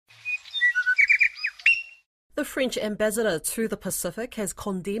The French ambassador to the Pacific has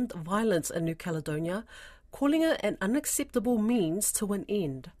condemned violence in New Caledonia, calling it an unacceptable means to an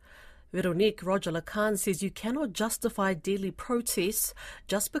end. Roger-lacan says you cannot justify deadly protests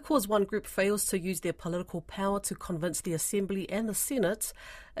just because one group fails to use their political power to convince the Assembly and the Senate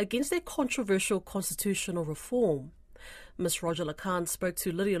against their controversial constitutional reform. Ms. Roger-lacan spoke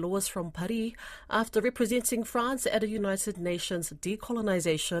to Lydia Lewis from Paris after representing France at a United Nations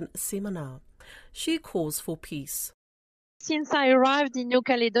decolonization seminar. She calls for peace. Since I arrived in New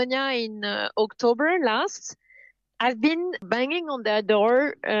Caledonia in October last, I've been banging on their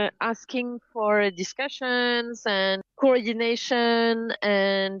door, asking for discussions and coordination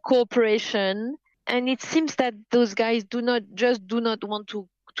and cooperation. And it seems that those guys do not want to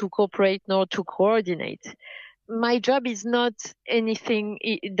cooperate nor to coordinate. My job is not anything,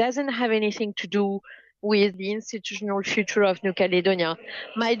 it doesn't have anything to do with the institutional future of New Caledonia.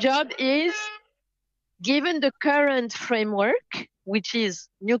 My job is, given the current framework, which is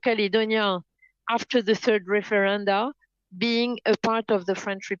New Caledonia after the third referenda being a part of the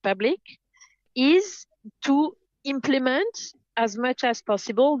French Republic, is to implement as much as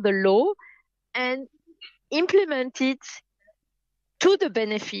possible the law and implement it to the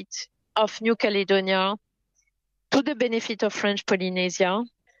benefit of New Caledonia, to the benefit of French Polynesia.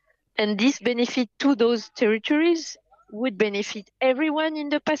 And this benefit to those territories would benefit everyone in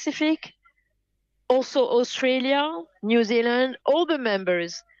the Pacific, also Australia, New Zealand, all the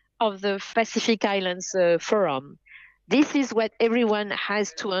members of the Pacific Islands Forum. This is what everyone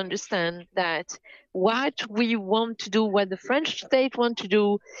has to understand, that what we want to do, what the French state want to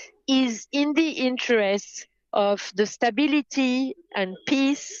do, is in the interest of the stability and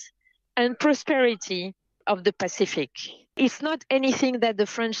peace and prosperity of the Pacific. It's not anything that the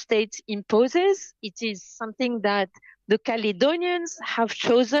French state imposes. It is something that the Caledonians have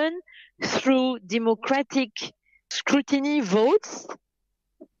chosen through democratic scrutiny votes.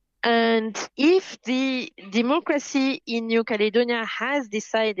 And if the democracy in New Caledonia has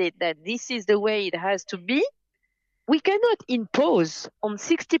decided that this is the way it has to be, we cannot impose on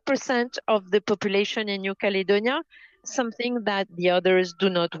 60% of the population in New Caledonia something that the others do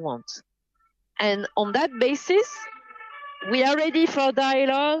not want. And on that basis, we are ready for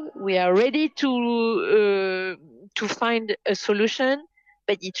dialogue. We are ready to find a solution,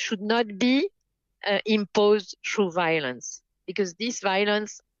 but it should not be imposed through violence, because this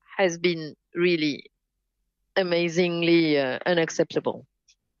violence has been really amazingly unacceptable.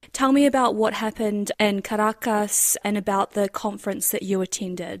 Tell me about what happened in Caracas and about the conference that you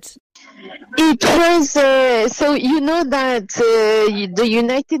attended. It was, so you know that the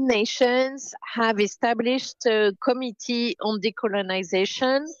United Nations have established a committee on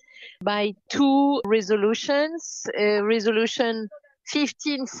decolonization by two resolutions, Resolution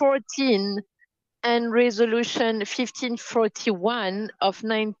 1514 and Resolution 1541 of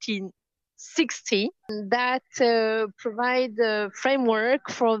 1960, that provide a framework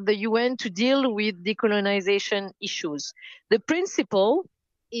for the UN to deal with decolonization issues. The principle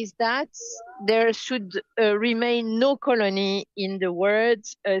is that there should remain no colony in the world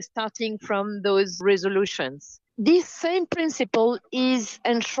starting from those resolutions. This same principle is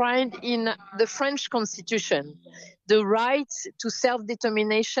enshrined in the French Constitution. The right to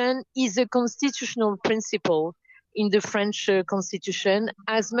self-determination is a constitutional principle in the French Constitution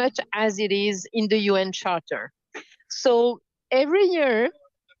as much as it is in the UN Charter. So every year,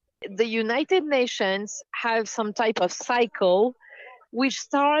 the United Nations have some type of cycle which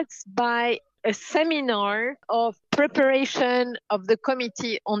starts by a seminar of preparation of the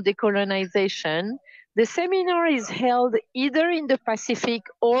Committee on Decolonization. The seminar is held either in the Pacific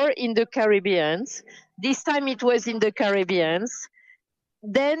or in the Caribbean. This time it was in the Caribbean.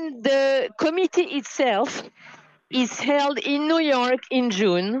 Then the committee itself is held in New York in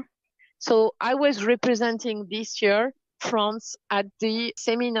June. So I was representing this year France at the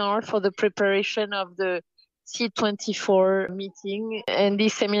seminar for the preparation of the C24 meeting, and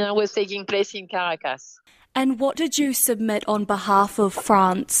this seminar was taking place in Caracas. And what did you submit on behalf of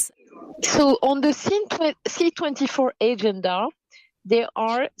France? So on the C24 agenda, there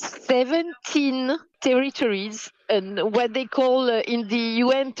are 17 territories, and what they call, in the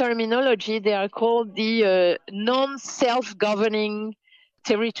UN terminology, they are called the non-self-governing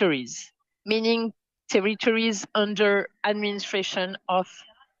territories, meaning territories under administration of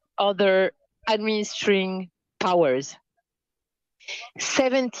other administering powers.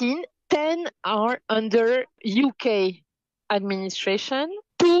 17, 10 are under UK administration,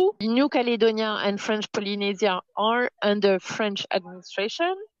 2, New Caledonia and French Polynesia, are under French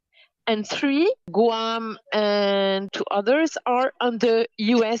administration, and 3, Guam and 2 others, are under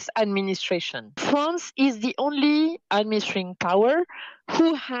US administration. France is the only administrating power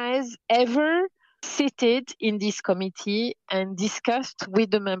who has ever seated in this committee and discussed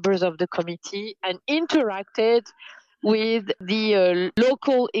with the members of the committee and interacted with the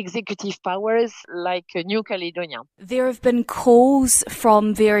local executive powers like New Caledonia. There have been calls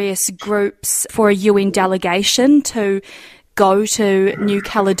from various groups for a UN delegation to go to New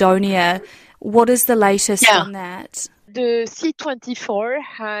Caledonia. What is the latest on that? The C24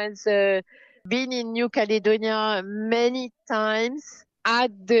 has been in New Caledonia many times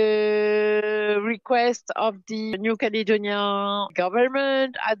at the request of the New Caledonia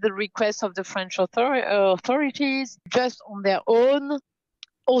government, at the request of the French authorities, just on their own,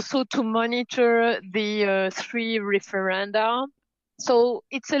 also to monitor the 3 referenda. So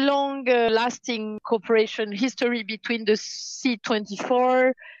it's a long-lasting cooperation history between the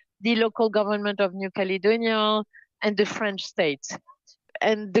C24, the local government of New Caledonia, and the French state.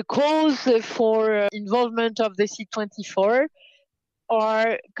 And the calls for involvement of the C24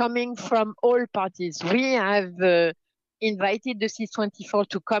 are coming from all parties. We have invited the C24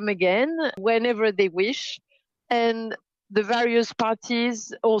 to come again whenever they wish. And the various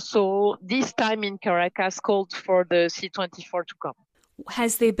parties also, this time in Caracas, called for the C24 to come.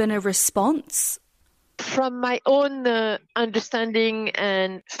 Has there been a response? From my own understanding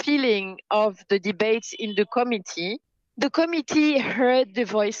and feeling of the debates in the committee heard the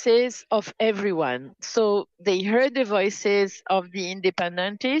voices of everyone. So they heard the voices of the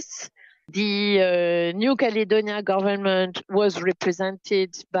independentistes. The New Caledonia government was represented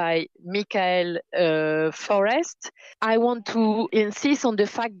by Michael Forrest. I want to insist on the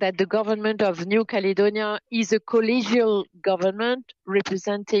fact that the government of New Caledonia is a collegial government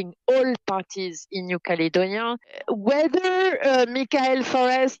representing all parties in New Caledonia. Whether Michael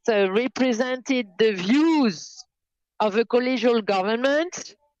Forrest represented the views of a collegial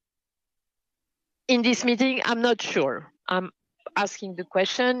government in this meeting, I'm not sure. I'm asking the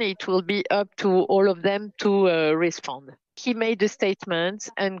question. It will be up to all of them to respond. He made a statement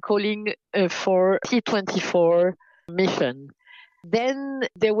and calling for T24 mission. Then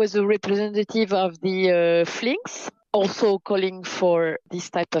there was a representative of the Flinks also calling for this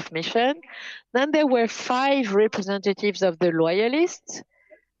type of mission. Then there were 5 representatives of the Loyalists,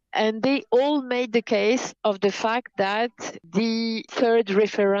 and they all made the case of the fact that the 3rd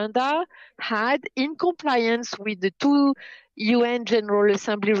referenda had, in compliance with the 2 UN General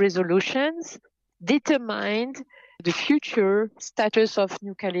Assembly resolutions, determined the future status of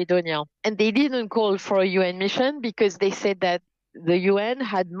New Caledonia. And they didn't call for a UN mission because they said that the UN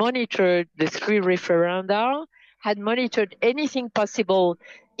had monitored the 3 referenda, had monitored anything possible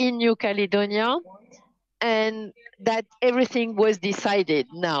in New Caledonia, and that everything was decided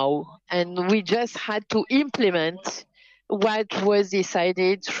now. And we just had to implement what was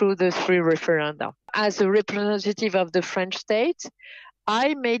decided through the 3 referenda. As a representative of the French state,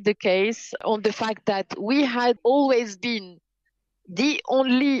 I made the case on the fact that we had always been the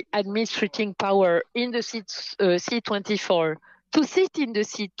only administrating power in the C24 to sit in the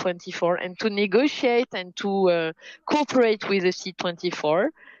C24 and to negotiate and to cooperate with the C24.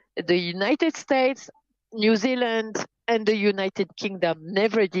 The United States, New Zealand, and the United Kingdom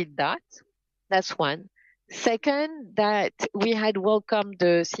never did that. That's one. Second, that we had welcomed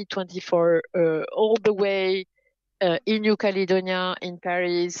the C24 all the way in New Caledonia, in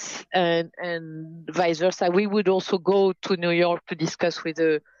Paris, and vice versa. We would also go to New York to discuss with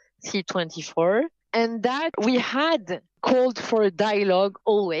the C24. And that we had called for a dialogue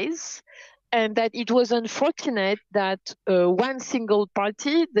always, and that it was unfortunate that one single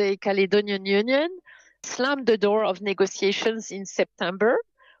party, the Caledonian Union, slammed the door of negotiations in September,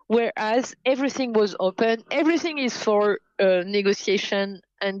 whereas everything was open. Everything is for negotiation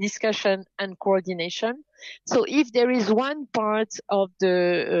and discussion and coordination. So if there is one part of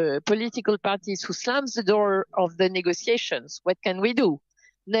the political parties who slams the door of the negotiations, what can we do?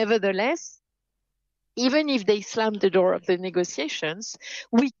 Nevertheless, even if they slammed the door of the negotiations,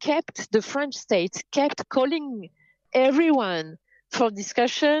 the French state kept calling everyone for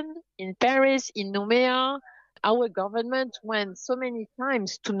discussion in Paris, in Nouméa. Our government went so many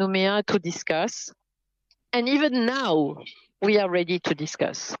times to Nouméa to discuss. And even now, we are ready to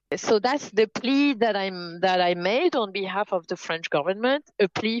discuss. So that's the plea that I made on behalf of the French government, a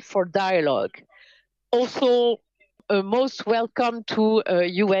plea for dialogue. Also, most welcome to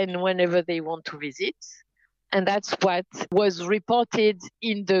UN whenever they want to visit. And that's what was reported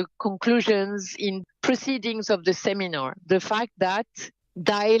in the conclusions, in proceedings of the seminar. The fact that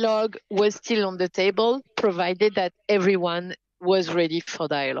dialogue was still on the table, provided that everyone was ready for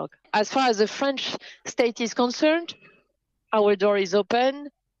dialogue. As far as the French state is concerned, our door is open.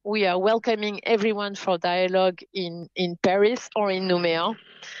 We are welcoming everyone for dialogue in Paris or in Nouméa.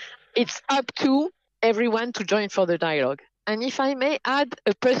 It's up to everyone to join for the dialogue. And if I may add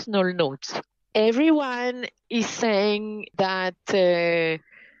a personal note, everyone is saying that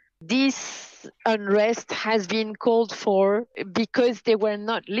this unrest has been called for because they were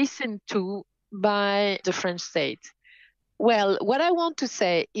not listened to by the French state. Well, what I want to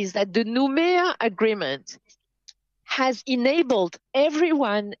say is that the Nouméa agreement has enabled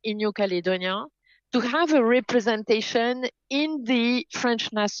everyone in New Caledonia to have a representation in the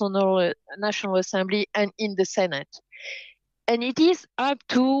French National Assembly and in the Senate. And it is up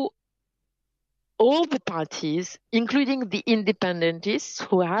to all the parties, including the independentists,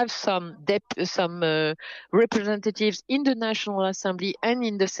 who have some representatives in the National Assembly and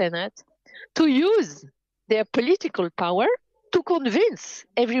in the Senate, to use their political power to convince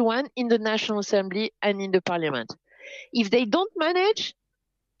everyone in the National Assembly and in the Parliament. If they don't manage,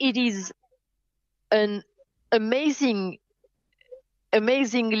 it is an amazingly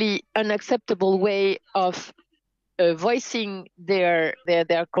unacceptable way of voicing their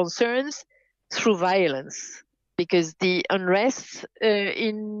concerns through violence, because the unrest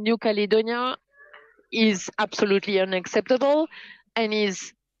in New Caledonia is absolutely unacceptable and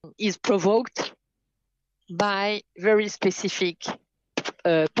is provoked by very specific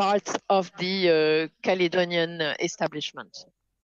parts of the Caledonian establishment.